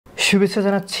শুভেচ্ছা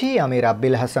জানাচ্ছি। আমি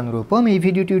রাব্বিল হাসান রূপম। এই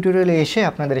ভিডিও টিউটোরিয়ালে এসে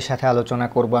আপনাদের সাথে আলোচনা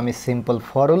করব আমি সিম্পল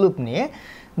ফর লুপ নিয়ে।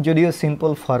 যদিও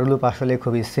সিম্পল ফর লুপ আসলে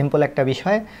খুবই সিম্পল একটা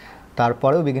বিষয়,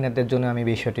 তারপরেও বিগিনারদের জন্য আমি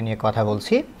বিষয়টি নিয়ে কথা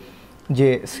বলছি যে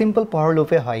সিম্পল ফর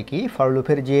লুপে হয় কি, ফর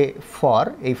লুপের যে ফর,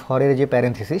 এই ফরের যে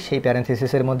প্যারেন্থেসিস, সেই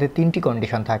প্যারেন্থেসিসের মধ্যে তিনটি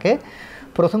কন্ডিশন থাকে।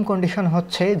 প্রথম কন্ডিশন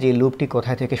হচ্ছে যে লুপটি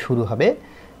কোথা থেকে শুরু হবে,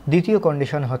 দ্বিতীয়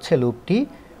কন্ডিশন হচ্ছে লুপটি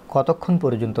কতক্ষণ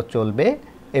পর্যন্ত চলবে,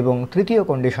 এবং তৃতীয়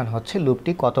কন্ডিশন হচ্ছে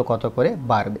লুপটি কত কত করে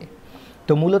বাড়বে।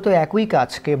 তো মূলত একই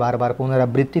কাজকে বারবার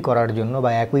পুনরাবৃত্তি করার জন্য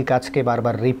বা একই কাজকে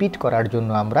বারবার রিপিট করার জন্য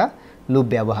আমরা লুপ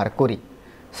ব্যবহার করি।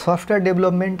 সফটওয়্যার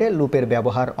ডেভেলপমেন্টে লুপের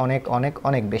ব্যবহার অনেক অনেক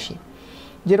অনেক বেশি।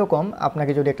 যেরকম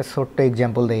আপনাকে যদি একটা ছোট্ট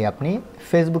এক্সাম্পল দেই, আপনি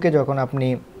ফেসবুকে যখন আপনি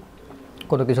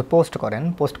কোনো কিছু পোস্ট করেন,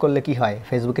 পোস্ট করলে কি হয়,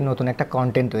 ফেসবুকে নতুন একটা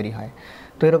কন্টেন্ট তৈরি হয়।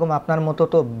 তো এরকম আপনার মতো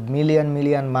তো মিলিয়ন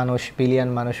মিলিয়ন মানুষ, বিলিয়ন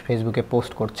মানুষ ফেসবুকে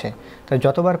পোস্ট করছে। তো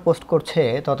যতবার পোস্ট করছে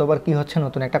ততবার কি হচ্ছে,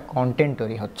 নতুন একটা কন্টেন্ট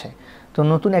তৈরি হচ্ছে। তো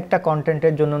নতুন একটা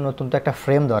কন্টেন্টের জন্য নতুন তো একটা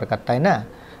ফ্রেম দরকার, তাই না?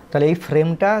 তাহলে এই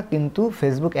ফ্রেমটা কিন্তু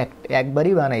ফেসবুক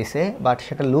একবারই বানাইছে, বাট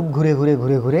সেটা লুপ ঘুরে ঘুরে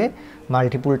ঘুরে ঘুরে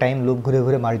মাল্টিপুল টাইম, লুপ ঘুরে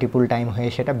ঘুরে মাল্টিপুল টাইম হয়ে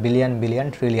সেটা বিলিয়ন বিলিয়ন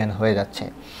ট্রিলিয়ন হয়ে যাচ্ছে।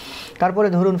 তারপরে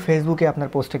ধরুন ফেসবুকে আপনার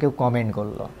পোস্টে কেউ কমেন্ট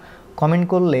করলো, কমেন্ট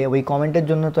করলে ওই কমেন্টের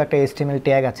জন্য তো একটা HTML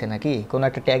ট্যাগ আছে নাকি, কোনো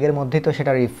একটা ট্যাগের মধ্যেই তো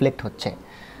সেটা রিফ্লেক্ট হচ্ছে।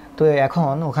 তো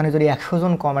এখন ওখানে যদি 100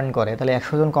 জন কমেন্ট করে, তাহলে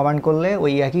 100 জন কমেন্ট করলে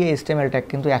ওই একই HTML ট্যাগ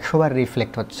কিন্তু 100 বার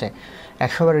রিফ্লেক্ট হচ্ছে,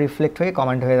 100 বার রিফ্লেক্ট হয়ে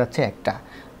কমেন্ট হয়ে যাচ্ছে একটা।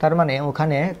 তার মানে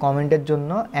ওখানে কমেন্টের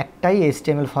জন্য একটাই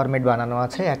HTML ফরম্যাট বানানো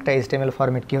আছে, একটা HTML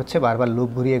ফরম্যাট কি হচ্ছে, বারবার লুপ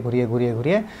ঘুরিয়ে ঘুরিয়ে ঘুরিয়ে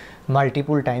ঘুরিয়ে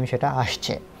মাল্টিপুল টাইম সেটা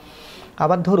আসছে।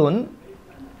 আবার ধরুন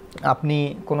আপনি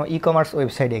কোনো ই-কমার্স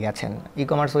ওয়েবসাইটে গেছেন,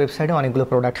 ই-কমার্স ওয়েবসাইটে অনেকগুলো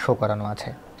প্রোডাক্ট শো করানো আছে।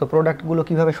 তো প্রোডাক্টগুলো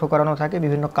কীভাবে শো করানো থাকে,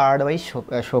 বিভিন্ন কার্ড ওয়াইজ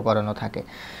শো করানো থাকে।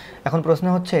 এখন প্রশ্ন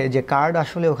হচ্ছে যে কার্ড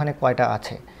আসলে ওখানে কয়টা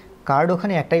আছে? কার্ড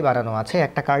ওখানে একটাই বানানো আছে,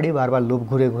 একটা কার্ডই বারবার লুপ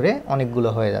ঘুরে ঘুরে অনেকগুলো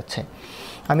হয়ে যাচ্ছে।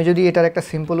 আমি যদি এটার একটা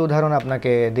সিম্পল উদাহরণ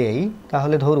আপনাকে দেই,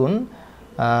 তাহলে ধরুন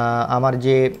আমার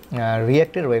যে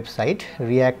রিয়াক্টের ওয়েবসাইট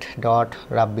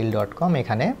react.rabbil.com,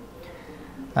 এখানে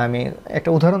আমি একটা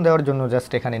উদাহরণ দেওয়ার জন্য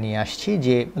জাস্ট এখানে নিয়ে আসছি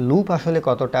যে লুপ আসলে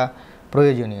কতটা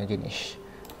প্রয়োজনীয় জিনিস।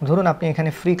 ধরুন আপনি এখানে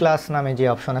ফ্রি ক্লাস নামে যে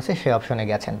অপশন আছে সেই অপশনে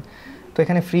গেছেন। তো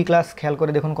এখানে ফ্রি ক্লাস খেয়াল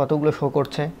করে দেখুন কতগুলো শো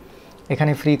করছে।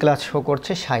 এখানে ফ্রি ক্লাস শো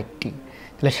করছে 60টি।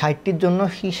 তাহলে 60টির জন্য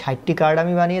কি 60টি কার্ড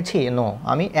আমি বানিয়েছি? নো,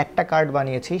 আমি একটা কার্ড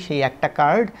বানিয়েছি। সেই একটা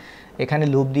কার্ড এখানে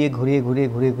লুপ দিয়ে ঘুরিয়ে ঘুরিয়ে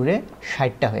ঘুরিয়ে ঘুরে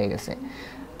 60টা হয়ে গেছে।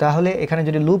 তাহলে এখানে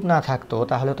যদি লুপ না থাকতো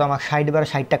তাহলে তো আমার 60 বার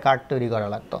 60টা কার্ড তৈরি করা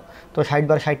লাগতো। তো 60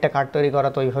 বার 60টা কার্ড তৈরি করা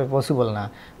তো এইভাবে পসিবল না।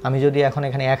 আমি যদি এখন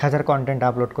এখানে 1000 কন্টেন্ট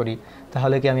আপলোড করি,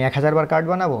 তাহলে কি আমি 1000 বার কার্ড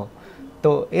বানাবো?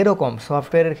 তো এরকম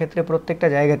সফটওয়্যারের ক্ষেত্রে প্রত্যেকটা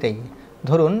জায়গাতেই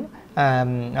ধরুন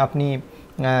আপনি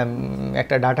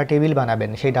একটা ডাটা টেবিল বানাবেন,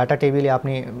 সেই ডাটা টেবিলে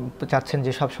আপনি চাচ্ছেন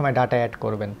যে সব সময় ডাটা অ্যাড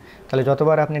করবেন। তাহলে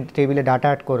যতবার আপনি টেবিলে ডাটা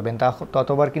অ্যাড করবেন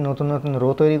ততবার কি নতুন নতুন রো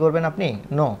তৈরি করবেন আপনি?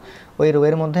 নো, ওই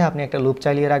রোয়ের মধ্যে আপনি একটা লুপ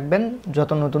চালিয়ে রাখবেন।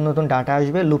 যত নতুন নতুন ডাটা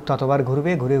আসবে লুপ ততবার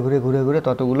ঘুরবে, ঘুরে ঘুরে ঘুরে ঘুরে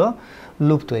ততগুলো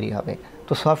লুপ তৈরি হবে।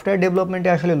 তো সফটওয়্যার ডেভেলপমেন্টে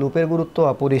আসলে লুপের গুরুত্ব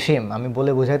অপরিসীম। আমি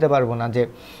বলে বোঝাতে পারবো না যে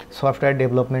সফটওয়্যার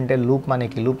ডেভেলপমেন্টের লুপ মানে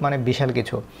কি, লুপ মানে বিশাল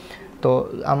কিছু। তো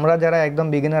আমরা যারা একদম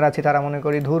বিগিনার আছি তারা মনে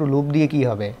করি ধুর লুপ দিয়ে কি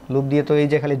হবে, লুপ দিয়ে তো এই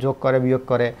যে খালি যোগ করে বিয়োগ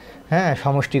করে, হ্যাঁ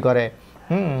সমষ্টি করে,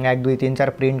 1 2 3 4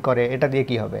 প্রিন্ট করে, এটা দিয়ে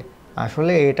কি হবে?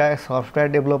 আসলে এটা সফটওয়্যার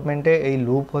ডেভেলপমেন্টে এই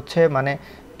লুপ হচ্ছে মানে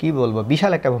কি বলবো,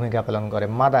 বিশাল একটা ভূমিকা পালন করে।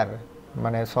 মাদার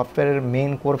মানে সফটওয়্যারের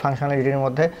মেইন কোর ফাংশনালিটির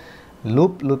মধ্যে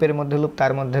লুপ, লুপের মধ্যে লুপ,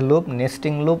 তার মধ্যে লুপ,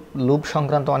 নেস্টিং লুপ, লুপ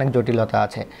সংক্রান্ত অনেক জটিলতা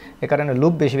আছে। এ কারণে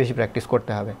লুপ বেশি বেশি প্র্যাকটিস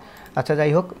করতে হবে। আচ্ছা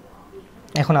যাই হোক,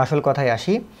 এখন আসল কথায়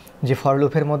আসি যে ফর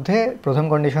লুপের মধ্যে প্রথম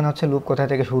কন্ডিশন হচ্ছে লুপ কোথা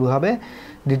থেকে শুরু হবে,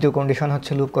 দ্বিতীয় কন্ডিশন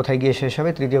হচ্ছে লুপ কোথায় গিয়ে শেষ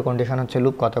হবে, তৃতীয় কন্ডিশন হচ্ছে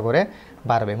লুপ কত করে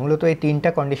বাড়বে। মূলত এই তিনটা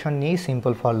কন্ডিশন নিয়েই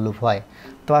সিম্পল ফর লুপ হয়।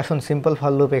 তো আসুন সিম্পল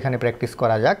ফর লুপ এখানে প্র্যাকটিস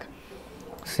করা যাক।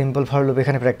 সিম্পল ফর লুপ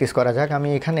এখানে প্র্যাকটিস করা যাক। আমি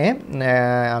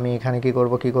এখানে কি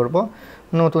করব,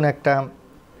 নতুন একটা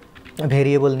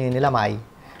ভেরিয়েবল নিয়ে নিলাম আই।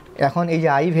 এখন এই যে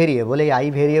আই ভেরিয়েবল, এই আই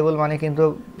ভেরিয়েবল মানে কিন্তু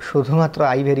শুধুমাত্র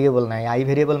আই ভেরিয়েবল নয়, আই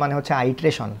ভেরিয়েবল মানে হচ্ছে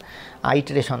আইট্রেশন,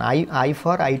 আই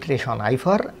ফর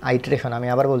আইট্রেশন। আমি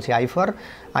আবার বলছি আই ফর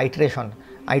আইট্রেশন।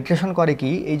 আইট্রেশন করে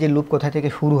কি, এই যে লুপ কোথা থেকে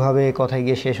শুরু হবে, কোথায়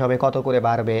গিয়ে শেষ হবে, কত করে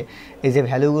বাড়বে, এই যে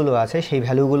ভ্যালুগুলো আছে সেই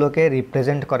ভ্যালুগুলোকে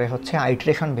রিপ্রেজেন্ট করে হচ্ছে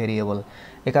আইট্রেশন ভেরিয়েবল।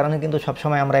 এ কারণে কিন্তু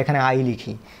সবসময় আমরা এখানে আই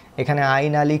লিখি। এখানে আই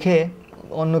না লিখে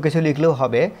অন্য কিছু লিখলেও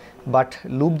হবে, বাট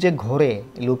লুপ যে ঘোরে,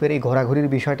 লুপের এই ঘোরাঘুরির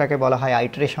বিষয়টাকে বলা হয়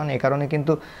আইট্রেশন। এ কারণে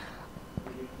কিন্তু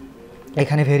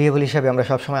এখানে ভেরিয়েবল হিসাবে আমরা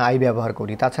সবসময় আই ব্যবহার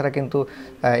করি। তাছাড়া কিন্তু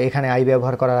এখানে আই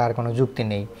ব্যবহার করার আর কোনো যুক্তি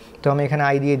নেই। তো আমি এখানে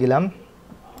আই দিয়ে দিলাম।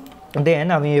 দেন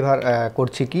আমি এবার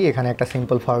করছি কি, এখানে একটা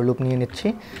সিম্পল ফর লুপ নিয়ে নিচ্ছি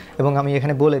এবং আমি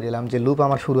এখানে বলে দিলাম যে লুপ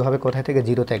আমার শুরু হবে কোথায় থেকে,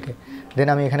 0 থেকে। দেন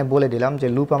আমি এখানে বলে দিলাম যে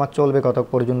লুপ আমার চলবে কত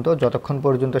পর্যন্ত, যতক্ষণ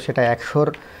পর্যন্ত সেটা 100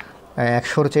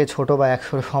 100-র চেয়ে ছোটো বা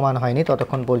 100-র সমান হয়নি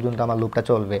ততক্ষণ পর্যন্ত আমার লুপটা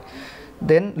চলবে।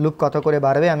 দেন লুপ কত করে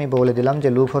বাড়বে আমি বলে দিলাম যে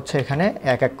লুপ হচ্ছে এখানে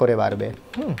এক এক করে বাড়বে।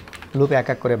 লুপ এক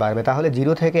এক করে বাড়বে, তাহলে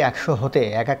 0 থেকে 100 হতে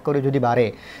এক এক করে যদি বাড়ে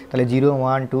তাহলে 0,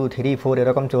 1, 2, 3, 4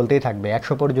 এরকম চলতেই থাকবে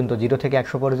 100 পর্যন্ত। 0 থেকে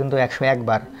 100 পর্যন্ত 101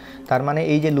 বার। তার মানে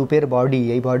এই যে লুপের বডি,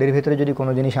 এই বডির ভিতরে যদি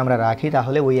কোনো জিনিস আমরা রাখি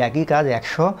তাহলে ওই একই কাজ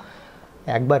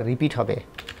 101 বার রিপিট হবে।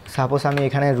 সাপোজ আমি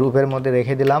এখানে লুপের মধ্যে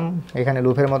রেখে দিলাম, এখানে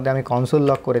লুপের মধ্যে আমি কনসোল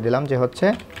লক করে দিলাম যে হচ্ছে,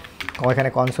 এখানে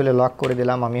কনসোলে লক করে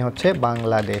দিলাম আমি হচ্ছে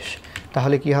বাংলাদেশ।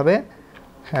 তাহলে কি হবে,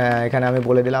 এখানে আমি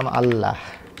বলে দিলাম আল্লাহ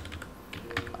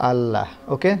আল্লাহ।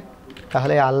 ওকে,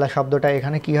 তাহলে আল্লাহ শব্দটা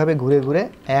এখানে কি হবে, ঘুরে ঘুরে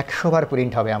 100 বার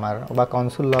প্রিন্ট হবে আমার, বা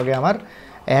কনসোল লগে আমার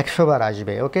 100 বার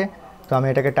আসবে। ওকে, তো আমি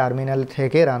এটাকে টার্মিনাল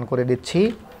থেকে রান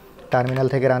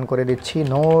করে দিচ্ছি,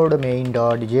 নোড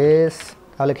main.js।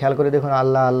 তাহলে খেয়াল করে দেখুন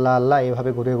আল্লাহ আল্লাহ আল্লাহ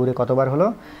এভাবে ঘুরে ঘুরে কতবার হলো,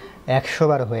 100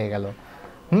 বার হয়ে গেল।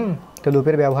 তো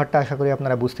লুপের ব্যবহারটা আশা করি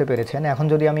আপনারা বুঝতে পেরেছেন। এখন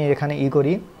যদি আমি এখানে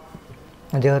করি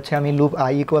যে হচ্ছে আমি লুপ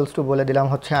i = বলে দিলাম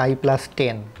হচ্ছে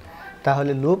i+10,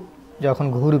 তাহলে লুপ যখন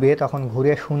ঘুরবে তখন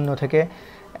ঘুরে 0 থেকে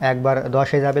একবার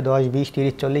 10-এ যাবে, 10, 20,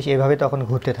 30, 40 এভাবে তখন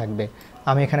ঘুরতে থাকবে।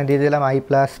 আমি এখানে দিয়ে দিলাম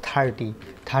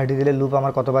i+30 দিলে লুপ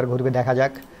আমার কতবার ঘুরবে দেখা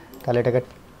যাক। তাহলে এটাকে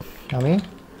আমি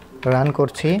রান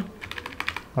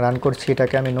করছি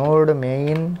এটাকে আমি node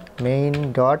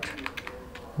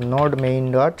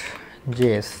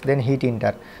main.js, দেন হিট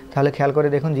ইন্টার। তাহলে খেয়াল করে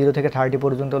দেখুন 0 থেকে 30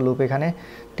 পর্যন্ত লুপ এখানে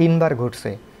 3 বার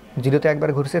ঘুরছে। 0-তে একবার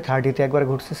ঘুরছে, 30-তে একবার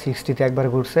ঘুরছে, 60-তে একবার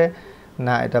ঘুরছে,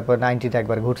 না তারপর 90-তে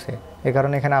একবার ঘুরছে। এই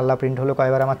কারণে এখানে আল্লাহ প্রিন্ট হলো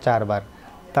কয়বার, আমার 4 বার।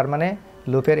 তার মানে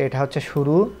লুপের এটা হচ্ছে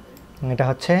শুরু, এটা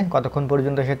হচ্ছে কতক্ষণ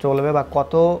পর্যন্ত সে চলবে বা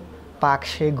কত পাক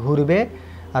সে ঘুরবে,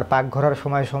 আর পাক ঘোরার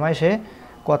সময় সে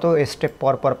কত স্টেপ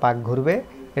পর পাক ঘুরবে,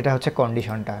 এটা হচ্ছে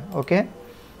কন্ডিশনটা। ওকে,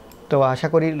 তো আশা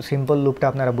করি সিম্পল লুপটা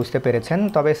আপনারা বুঝতে পেরেছেন।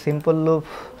 তবে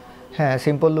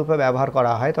সিম্পল লুপে ব্যবহার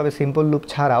করা হয়, তবে সিম্পল লুপ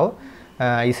ছাড়াও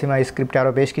ECMAScript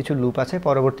আরও বেশ কিছু লুপ আছে।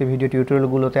 পরবর্তী ভিডিও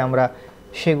টিউটোরিয়ালগুলোতে আমরা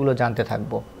সেগুলো জানতে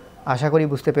থাকবো। আশা করি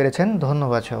বুঝতে পেরেছেন।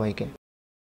 ধন্যবাদ সবাইকে।